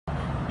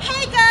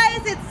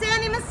guys, it's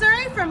Sandy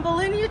Missouri from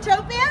Balloon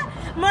Utopia,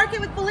 Market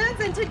with Balloons,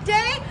 and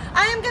today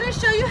I am going to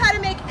show you how to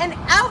make an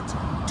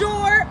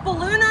outdoor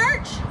balloon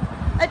arch,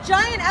 a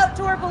giant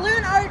outdoor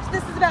balloon arch.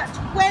 This is about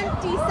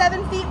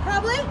 27 feet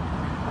probably,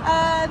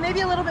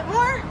 maybe a little bit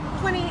more,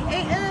 28,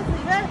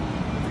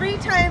 3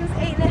 times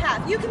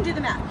 8.5. You can do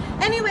the math.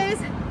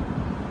 Anyways,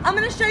 I'm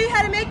going to show you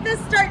how to make this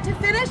start to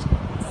finish.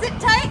 Sit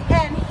tight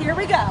and here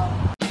we go.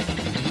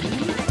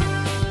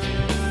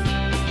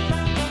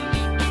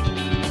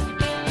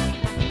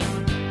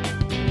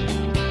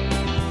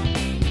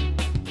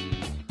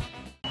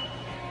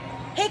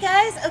 Hey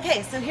guys,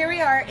 okay, so here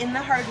we are in the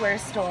hardware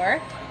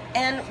store,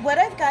 and what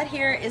I've got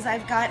here is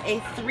I've got a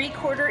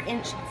 3/4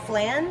 inch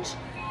flange.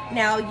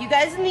 Now, you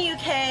guys in the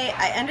UK,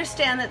 I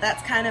understand that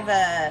that's kind of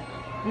a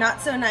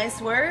not so nice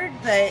word,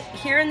 but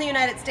here in the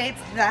United States,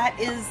 that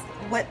is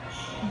what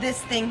this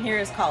thing here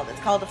is called. It's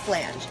called a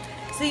flange.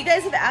 So you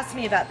guys have asked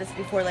me about this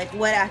before, like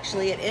what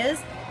actually it is,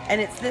 and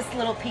it's this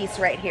little piece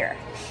right here.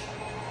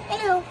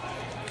 Hello.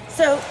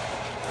 So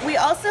we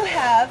also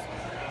have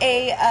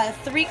a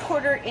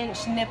 3/4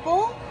 inch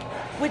nipple,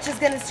 which is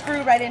going to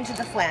screw right into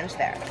the flange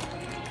there.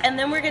 And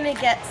then we're going to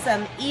get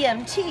some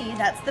EMT,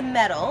 that's the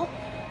metal,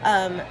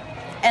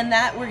 and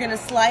that we're going to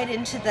slide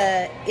into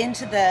the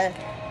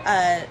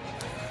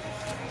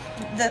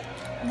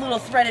little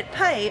threaded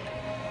pipe,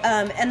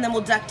 and then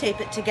we'll duct tape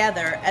it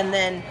together, and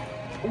then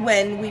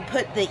when we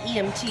put the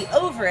EMT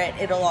over it,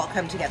 it'll all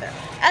come together,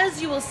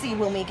 as you will see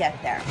when we get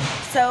there.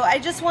 So I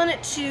just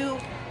wanted to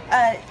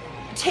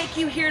take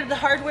you here to the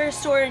hardware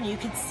store, and you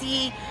can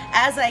see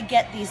as I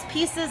get these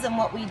pieces and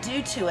what we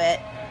do to it.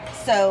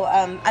 So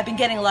I've been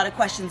getting a lot of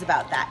questions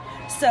about that.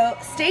 So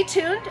stay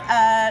tuned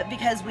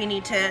because we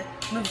need to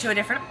move to a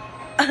different,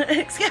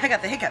 I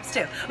got the hiccups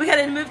too. We got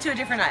to move to a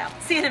different aisle.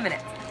 See you in a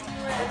minute.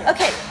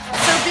 Okay,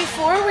 so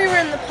before we were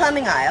in the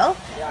plumbing aisle,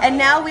 and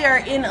now we are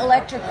in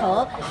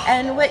electrical,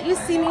 and what you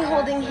see me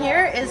holding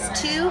here is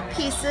 2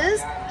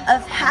 pieces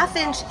of 1/2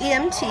 inch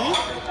EMT.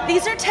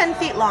 These are 10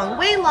 feet long,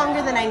 way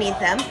longer than I need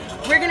them.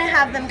 We're going to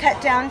have them cut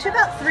down to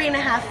about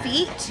 3.5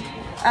 feet,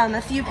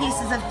 a few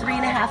pieces of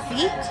 3.5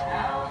 feet,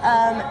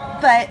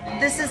 but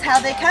this is how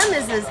they come,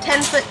 is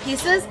 10-foot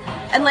pieces,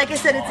 and like I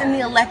said, it's in the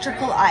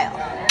electrical aisle.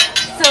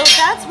 So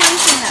that's one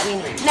thing that we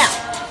need. Now,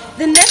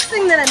 the next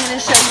thing that I'm going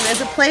to show you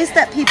is a place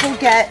that people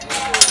get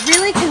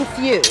really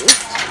confused.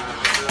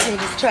 Let me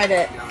just try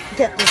to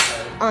get this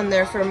on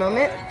there for a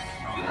moment.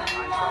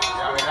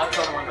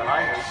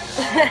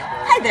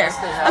 Hi there.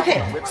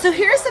 Okay, so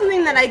here's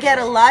something that I get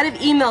a lot of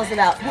emails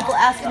about, people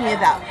asking me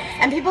about,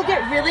 and people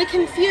get really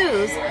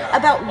confused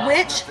about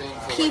which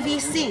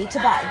PVC to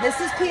buy. This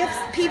is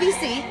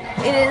PVC.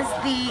 It is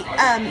the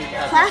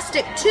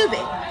plastic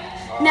tubing.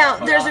 Now,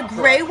 there's a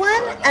gray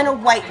one and a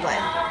white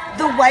one.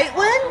 The white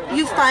one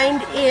you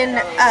find in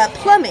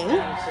plumbing,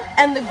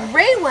 and the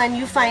gray one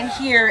you find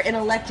here in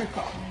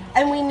electrical.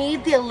 And we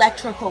need the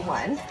electrical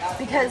one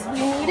because we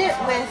need it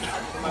with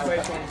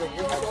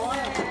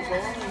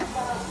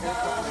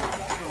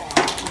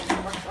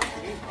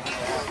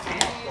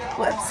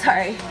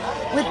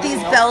with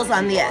these bells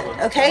on the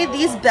end, okay?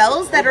 These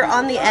bells that are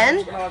on the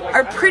end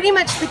are pretty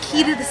much the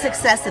key to the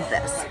success of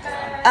this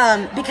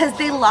because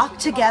they lock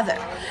together.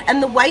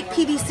 And the white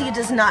PVC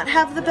does not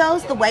have the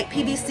bells. The white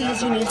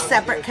PVCs, you need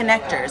separate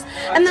connectors.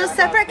 And those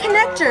separate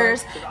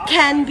connectors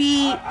can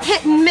be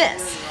hit and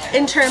miss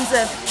in terms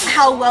of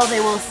how well they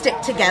will stick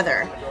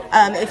together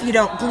if you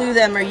don't glue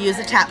them or use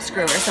a tap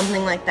screw or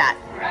something like that.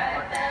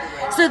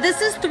 So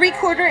this is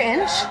 3/4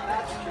 inch,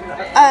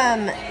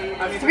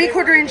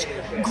 3/4 inch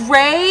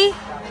gray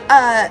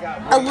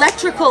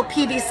electrical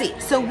PVC.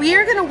 So we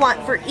are going to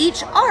want for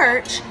each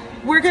arch,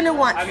 we're going to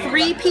want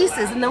 3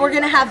 pieces, and then we're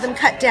going to have them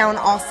cut down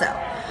also.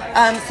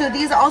 So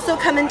these also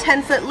come in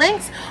 10-foot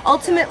lengths.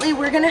 Ultimately,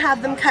 we're going to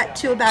have them cut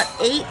to about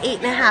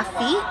 8.5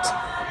 feet.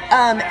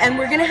 And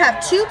we're going to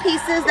have 2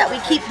 pieces that we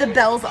keep the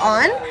bells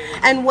on,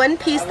 and 1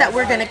 piece that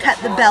we're going to cut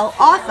the bell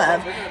off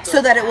of so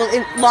that it will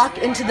lock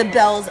into the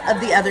bells of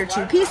the other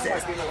 2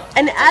 pieces.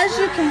 And as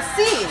you can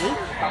see,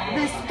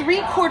 this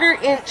 3/4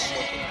 inch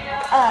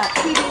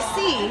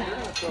PVC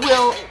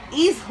will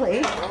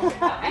easily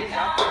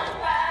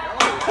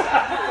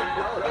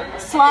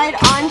slide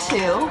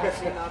onto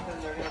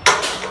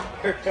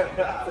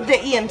the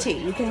EMT.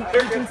 You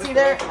can see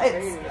there,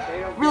 it's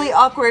really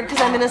awkward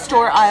because I'm in a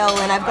store aisle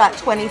and I've got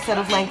 20 foot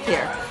of length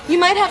here. You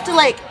might have to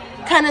like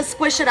kind of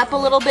squish it up a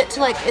little bit to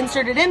like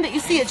insert it in, but you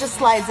see it just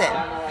slides in.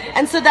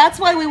 And so that's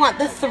why we want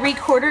the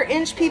 3/4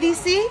 inch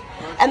PVC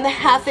and the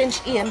 1/2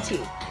 inch EMT,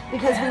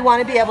 because we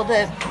want to be able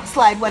to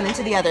slide one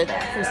into the other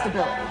there for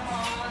stability.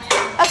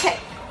 Okay,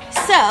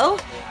 so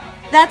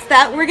that's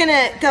that. We're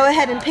gonna go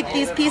ahead and pick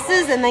these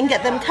pieces and then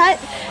get them cut.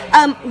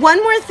 One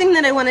more thing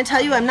that I want to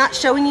tell you, I'm not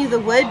showing you the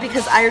wood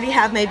because I already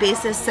have my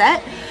bases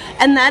set,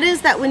 and that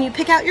is that when you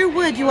pick out your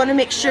wood, you want to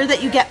make sure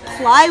that you get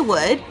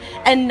plywood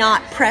and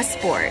not press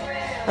board.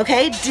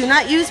 Okay, do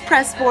not use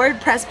press board.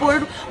 Press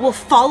board will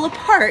fall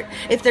apart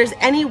if there's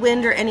any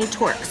wind or any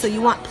torque, so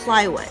you want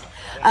plywood.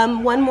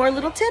 One more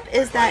little tip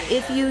is that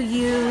if you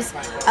use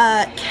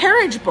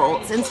carriage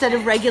bolts instead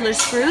of regular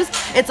screws,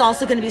 it's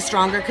also going to be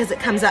stronger because it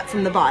comes up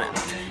from the bottom.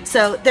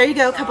 So there you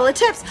go, a couple of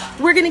tips.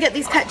 We're going to get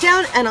these cut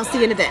down and I'll see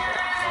you in a bit.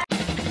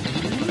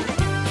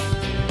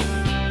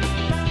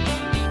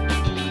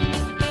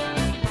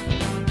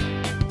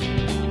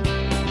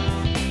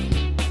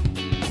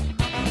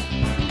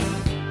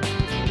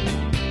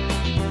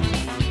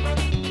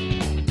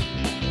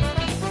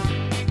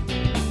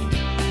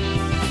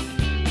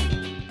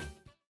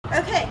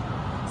 Okay,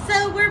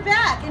 so we're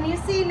back, and you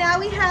see now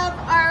we have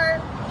our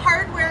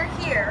hardware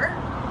here.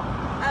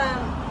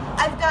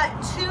 I've got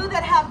two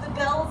that have the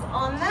bells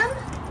on them,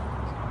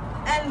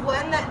 and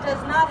one that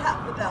does not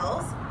have the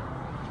bells,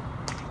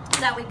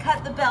 that we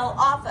cut the bell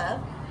off of.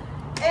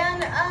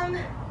 And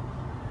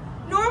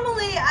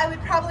normally I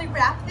would probably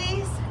wrap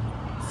these,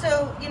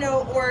 so, you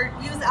know, or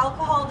use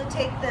alcohol to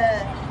take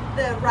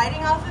the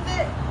writing off of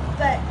it,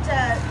 but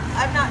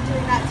I'm not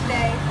doing that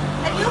today.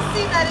 And you'll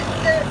see that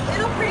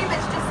it'll pretty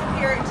much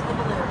disappear into the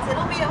balloons.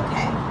 It'll be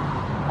okay.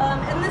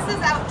 And this is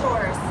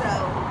outdoors,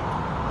 so.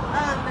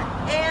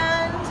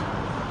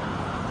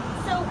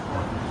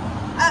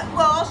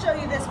 Well, I'll show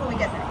you this when we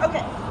get there.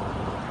 Okay.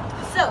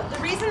 So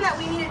the reason that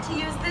we needed to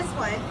use this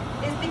one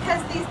is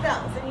because these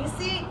bells, and you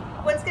see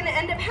what's going to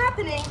end up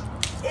happening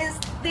is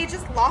they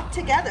just lock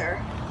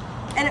together,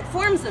 and it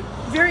forms a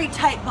very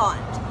tight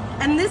bond.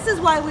 And this is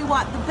why we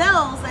want the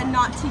bells and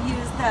not to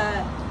use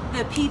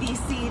the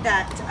PVC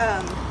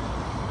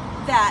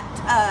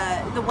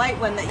the white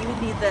one that you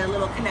would need the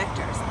little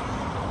connectors.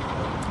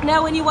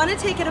 Now when you want to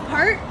take it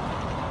apart,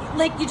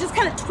 like you just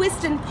kind of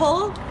twist and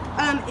pull.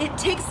 It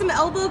takes some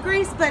elbow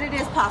grease, but it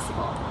is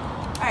possible.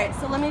 All right,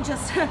 so let me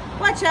just,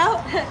 watch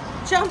out,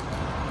 jump.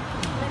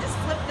 Let me just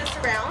flip this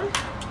around.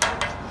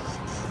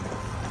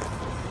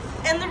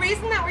 And the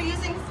reason that we're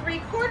using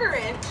 3/4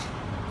 inch,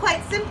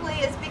 quite simply,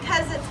 is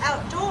because it's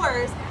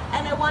outdoors,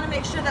 and I want to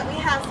make sure that we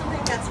have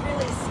something that's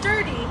really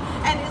sturdy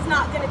and is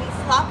not going to be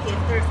floppy if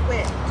there's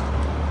wind.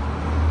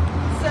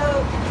 So,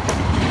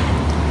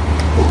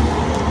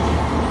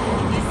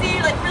 you see,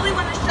 like really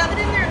want to shove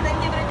it in there and then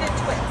give it a good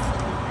twist.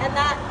 And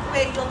that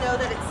way you'll know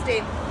that it's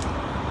stable.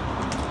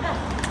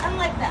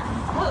 Unlike that.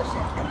 Oh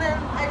shit. And then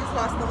I just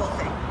lost the whole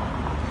thing.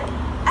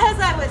 As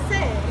I was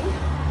saying,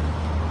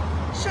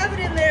 shove it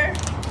in there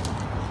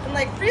and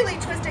like really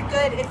twist it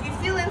good. If you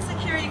feel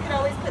insecure, you can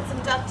always put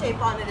some duct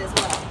tape on it as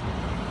well.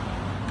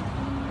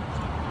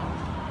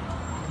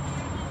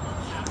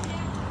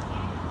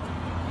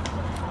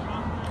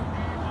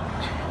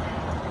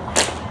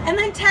 And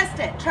then test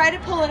it. Try to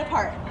pull it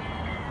apart.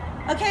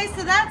 Okay,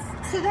 so that's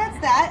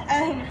that.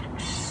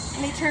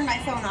 Let me turn my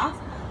phone off.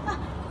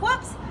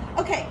 Whoops.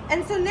 Okay,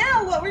 and so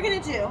now what we're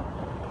gonna do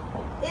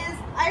is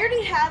I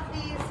already have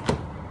these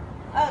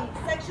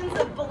sections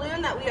of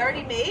balloon that we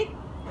already made.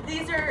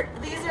 These are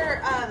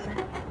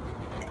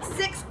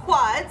 6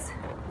 quads,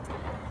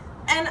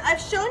 and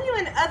I've shown you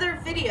in other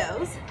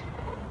videos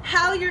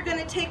how you're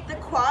gonna take the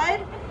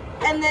quad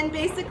and then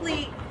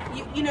basically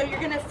you know, you're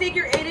gonna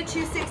figure 8 a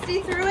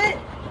 260 through it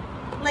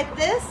like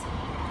this,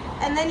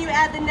 and then you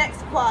add the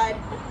next quad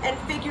and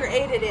figure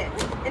 8 it in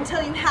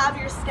until you have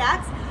your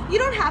stacks. You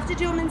don't have to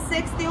do them in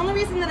 6. The only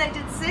reason that I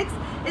did 6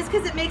 is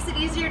because it makes it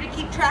easier to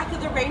keep track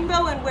of the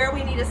rainbow and where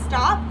we need to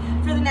stop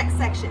for the next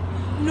section.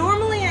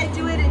 Normally I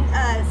do it in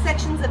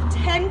sections of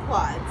 10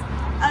 quads,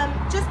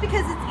 just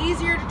because it's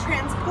easier to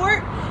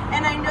transport,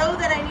 and I know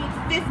that I need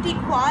 50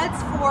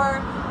 quads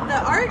for the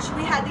arch.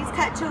 We had these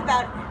cut to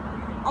about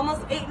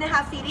almost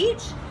 8.5 feet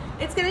each.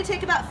 It's going to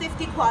take about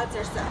 50 quads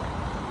or so.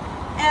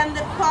 And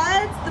the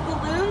quads, the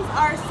balloons,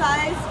 are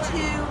sized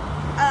to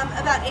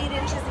about 8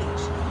 inches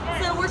each.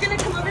 So we're going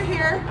to come over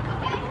here,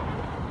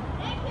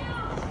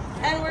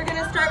 and we're going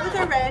to start with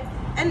our red.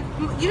 And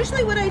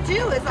usually what I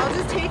do is I'll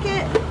just take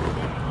it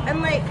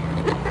and like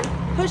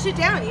push it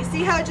down. You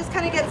see how it just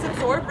kind of gets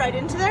absorbed right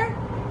into there?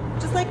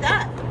 Just like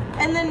that.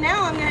 And then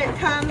now I'm going to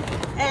come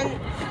and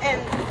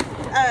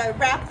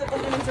wrap the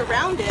balloons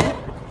around it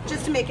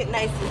just to make it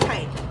nice and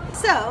tight.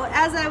 So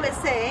as I was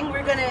saying,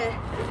 we're going to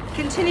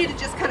continue to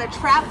just kind of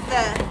trap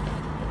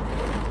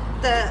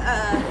the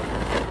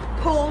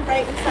pole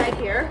right inside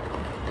here.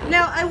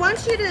 Now I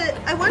want you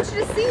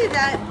to see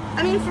that,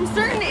 I mean, from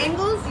certain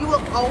angles you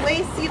will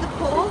always see the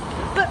pole,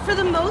 but for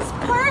the most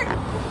part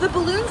the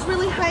balloons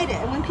really hide it.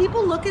 And when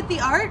people look at the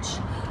arch,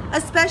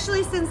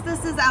 especially since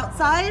this is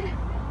outside,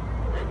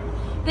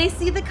 they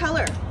see the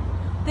color.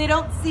 They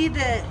don't see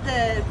the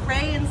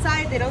gray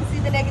inside, they don't see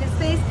the negative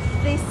space,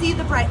 they see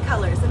the bright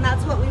colors, and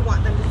that's what we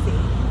want them to see.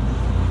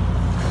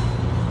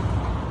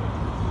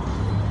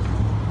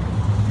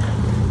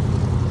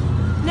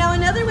 Now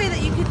another way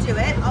that you could do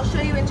it, I'll show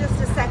you in just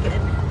a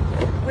second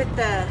with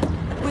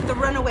the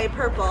runaway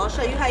purple. I'll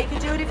show you how you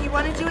could do it if you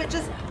want to do it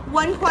just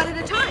 1 quad at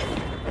a time.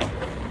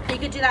 You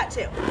could do that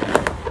too.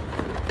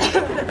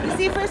 But you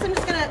see, first I'm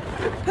just going to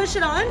push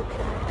it on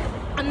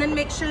and then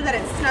make sure that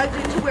it's snugged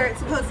into where it's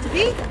supposed to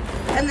be,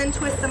 and then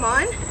twist them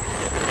on.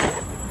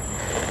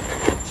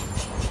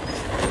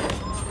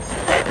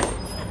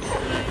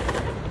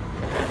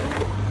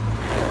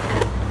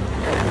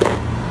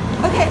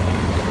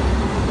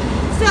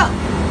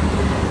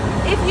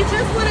 you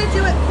just want to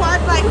do it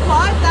quad by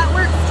quad, that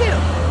works too.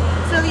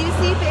 So you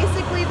see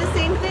basically the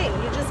same thing.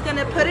 You're just going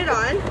to put it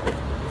on,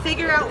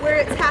 figure out where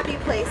its happy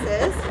place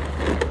is,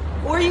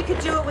 or you could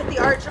do it with the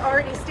arch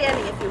already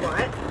standing if you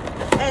want.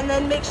 And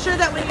then make sure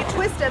that when you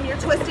twist them, you're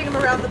twisting them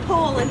around the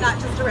pole and not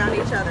just around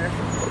each other.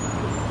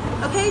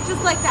 Okay,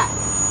 just like that.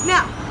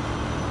 Now,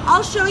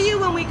 I'll show you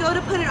when we go to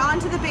put it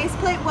onto the base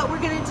plate what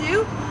we're gonna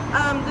do.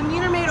 The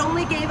Munirmaid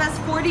only gave us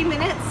 40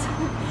 minutes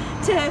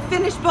to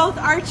finish both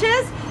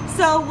arches,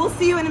 so we'll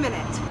see you in a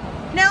minute.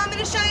 Now I'm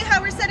gonna show you how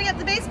we're setting up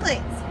the base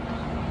plates.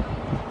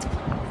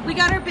 We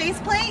got our base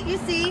plate, you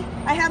see,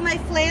 I have my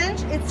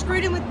flange, it's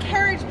screwed in with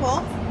carriage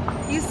bolts.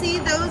 You see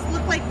those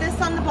look like this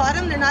on the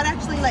bottom, they're not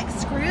actually like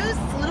screws,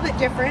 it's a little bit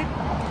different.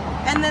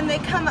 And then they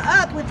come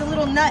up with the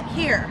little nut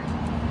here,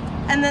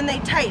 and then they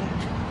tighten.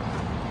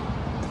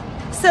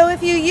 So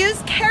if you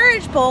use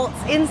carriage bolts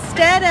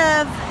instead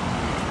of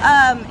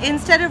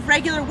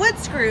regular wood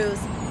screws,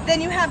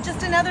 then you have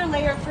just another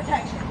layer of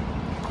protection.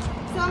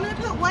 So I'm going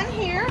to put one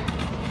here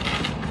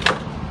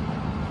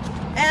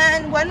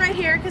and one right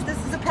here because this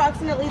is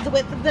approximately the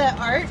width of the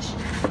arch.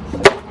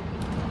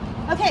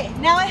 Okay,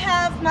 now I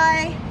have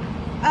my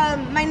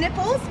my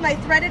nipples, my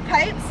threaded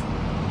pipes,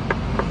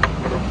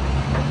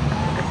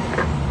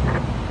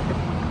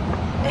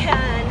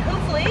 and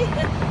hopefully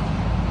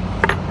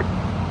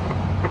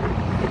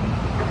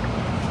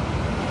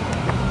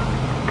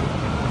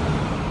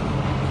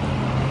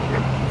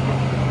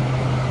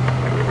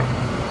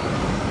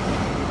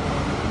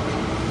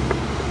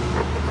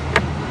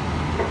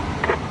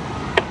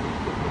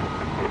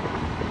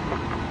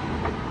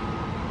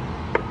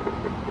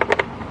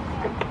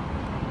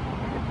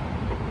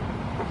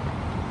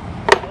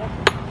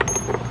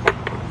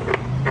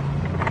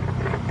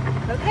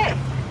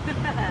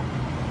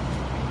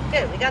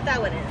good, we got that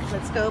one in.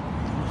 Let's go.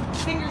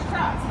 Fingers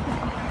crossed.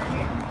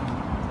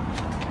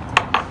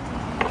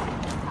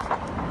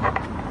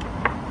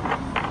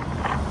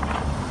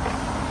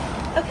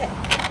 Okay.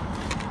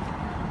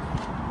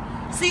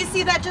 So you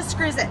see that just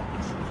screws in.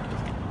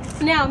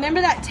 Now,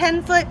 remember that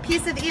 10-foot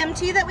piece of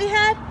EMT that we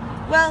had?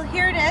 Well,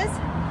 here it is.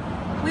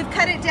 We've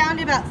cut it down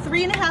to about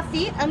 3.5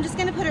 feet. I'm just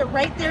gonna put it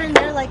right there and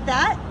there like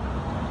that.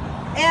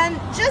 And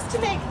just to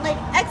make like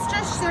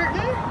extra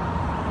certain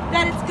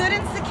that it's good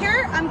and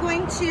secure, I'm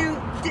going to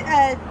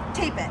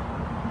tape it.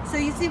 So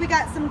you see we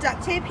got some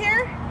duct tape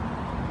here.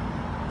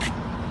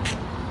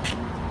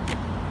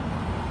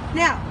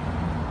 Now,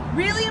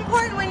 really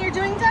important when you're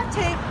doing duct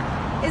tape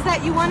is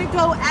that you want to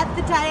go at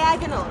the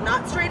diagonal,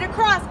 not straight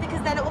across,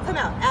 because then it will come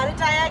out. At a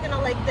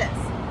diagonal like this.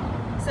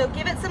 So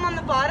give it some on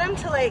the bottom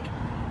to like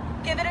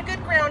give it a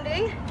good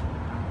grounding,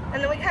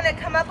 and then we kind of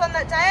come up on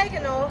that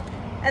diagonal,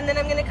 and then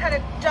I'm going to kind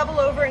of double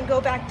over and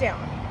go back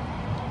down.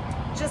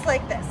 Just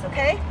like this,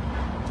 okay?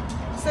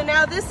 So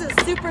now this is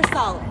super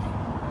solid.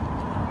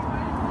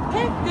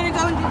 Okay, I'm gonna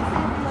go and do the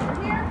same thing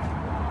over here.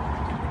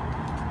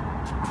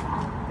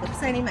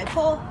 Oops, I need my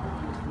pole.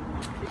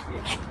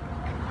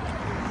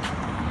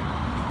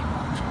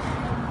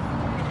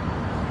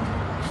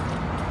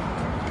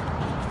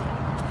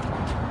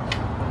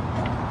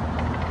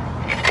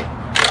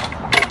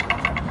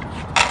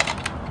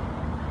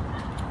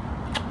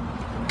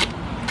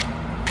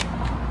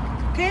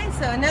 Okay,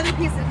 so another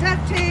piece of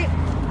duct tape.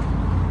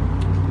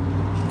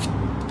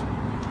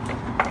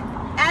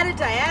 Add a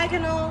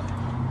diagonal.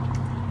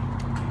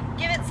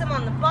 Give it some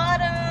on the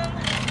bottom.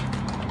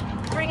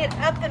 Bring it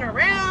up and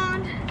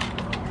around.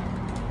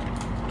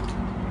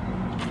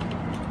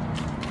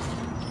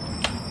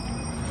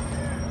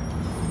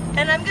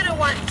 And I'm gonna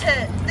want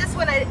to, this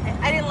one I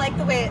didn't like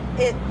the way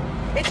it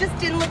just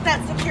didn't look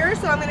that secure,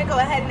 so I'm gonna go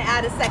ahead and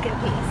add a second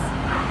piece.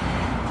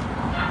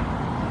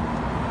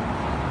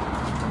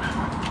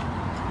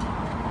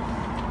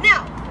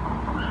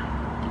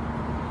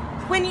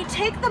 When you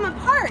take them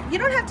apart, you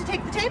don't have to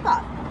take the tape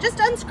off. Just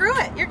unscrew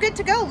it. You're good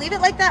to go. Leave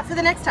it like that for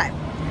the next time.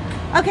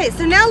 Okay,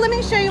 so now let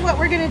me show you what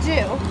we're gonna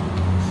do.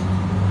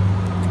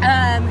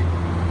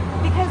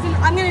 Because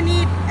I'm gonna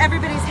need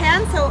everybody's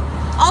hand, so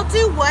I'll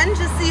do one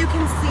just so you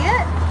can see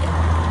it.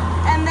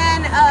 And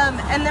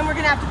then we're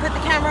gonna have to put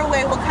the camera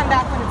away. We'll come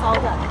back when it's all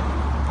done.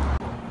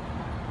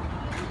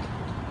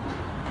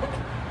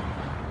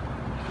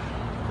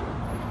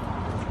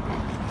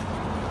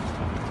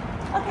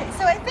 Okay,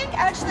 so I think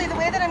actually the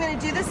way that I'm going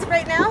to do this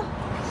right now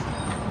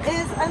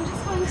is I'm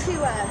just going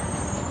to,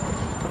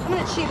 I'm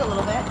going to cheat a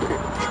little bit.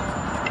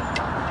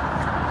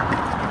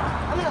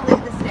 I'm going to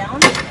lay this down.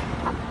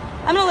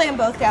 I'm going to lay them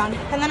both down,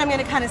 and then I'm going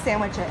to kind of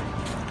sandwich it.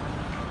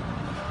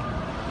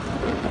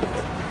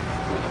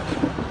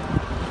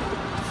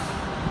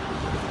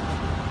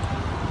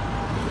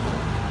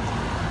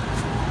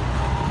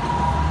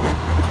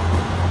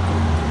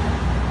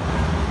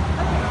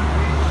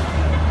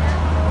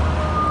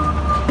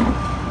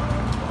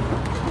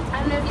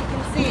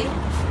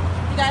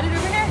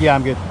 Yeah,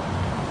 I'm good.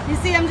 You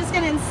see, I'm just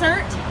going to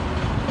insert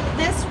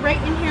this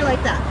right in here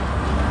like that.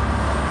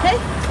 Okay?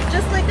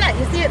 Just like that.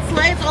 You see it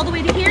slides all the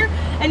way to here.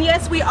 And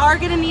yes, we are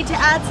going to need to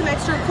add some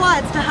extra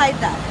quads to hide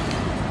that.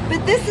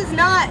 But this is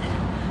not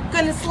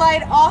going to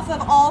slide off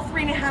of all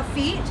 3.5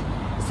 feet.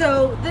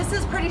 So this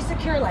is pretty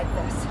secure like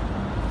this.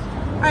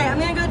 All right, I'm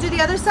going to go do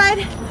the other side,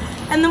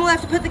 and then we'll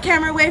have to put the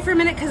camera away for a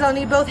minute because I'll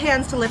need both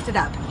hands to lift it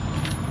up.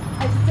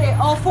 I should say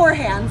all 4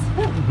 hands.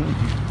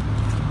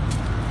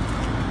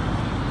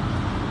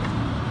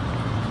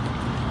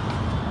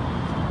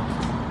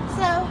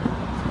 So,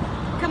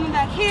 coming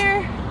back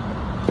here,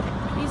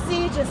 you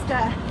see, just,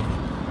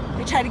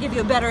 I try to give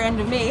you a better end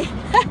of me.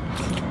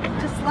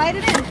 Just slide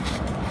it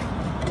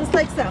in, just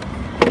like so.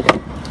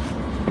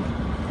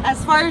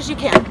 As far as you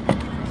can.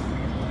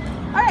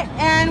 All right,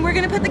 and we're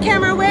gonna put the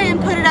camera away and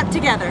put it up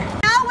together.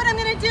 Now what I'm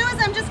gonna do is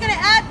I'm just gonna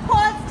add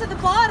quads to the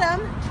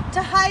bottom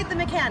to hide the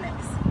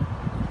mechanics.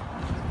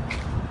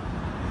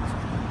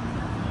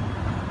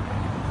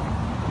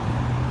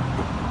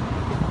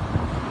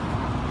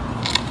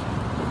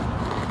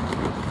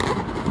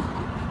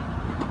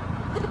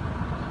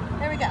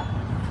 There we go.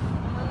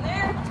 One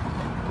there.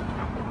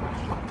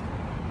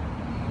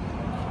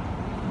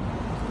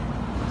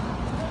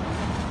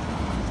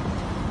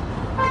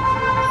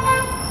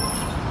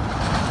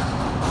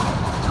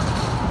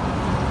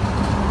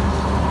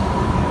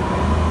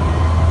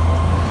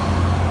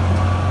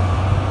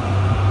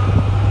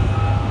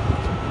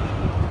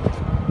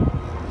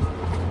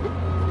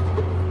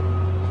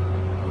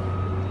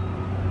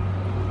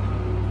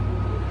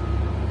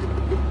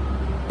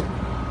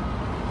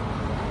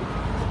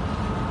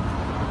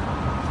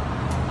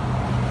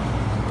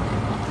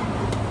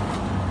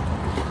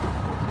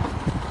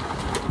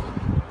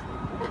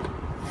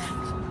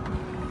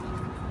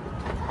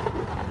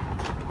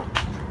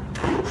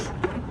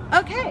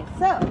 Okay,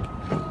 so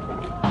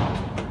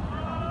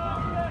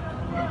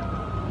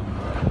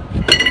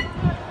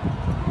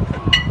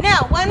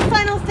now one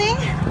final thing,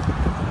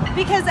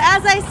 because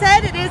as I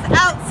said, it is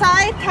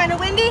outside, kind of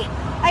windy.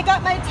 I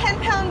got my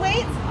 10-pound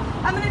weights.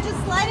 I'm gonna just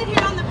slide it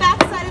here on the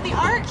back side of the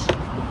arch,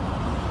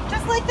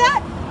 just like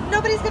that.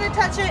 Nobody's gonna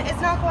touch it.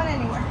 It's not going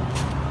anywhere.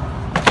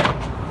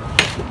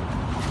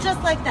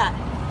 Just like that,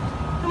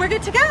 and we're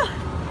good to go.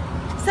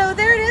 So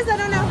there it is. I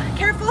don't know.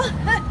 Careful.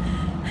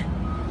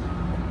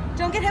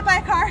 Don't get hit by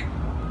a car.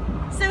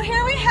 So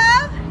here we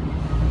have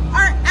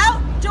our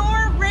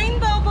outdoor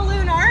rainbow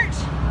balloon arch.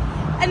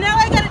 And now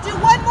I gotta do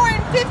one more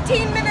in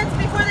 15 minutes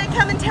before they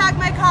come and tag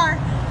my car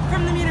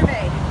from the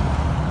Munivade.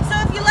 So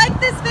if you like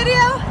this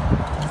video,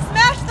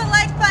 smash the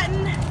like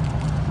button,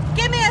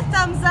 give me a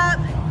thumbs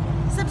up,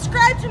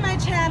 subscribe to my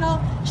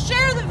channel,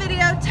 share the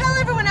video, tell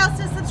everyone else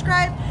to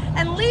subscribe,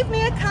 and leave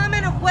me a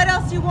comment of what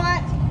else you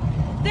want.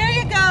 There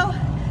you go.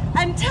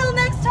 Until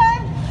next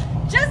time,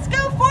 just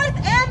go forth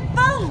and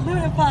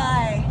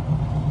balloonify.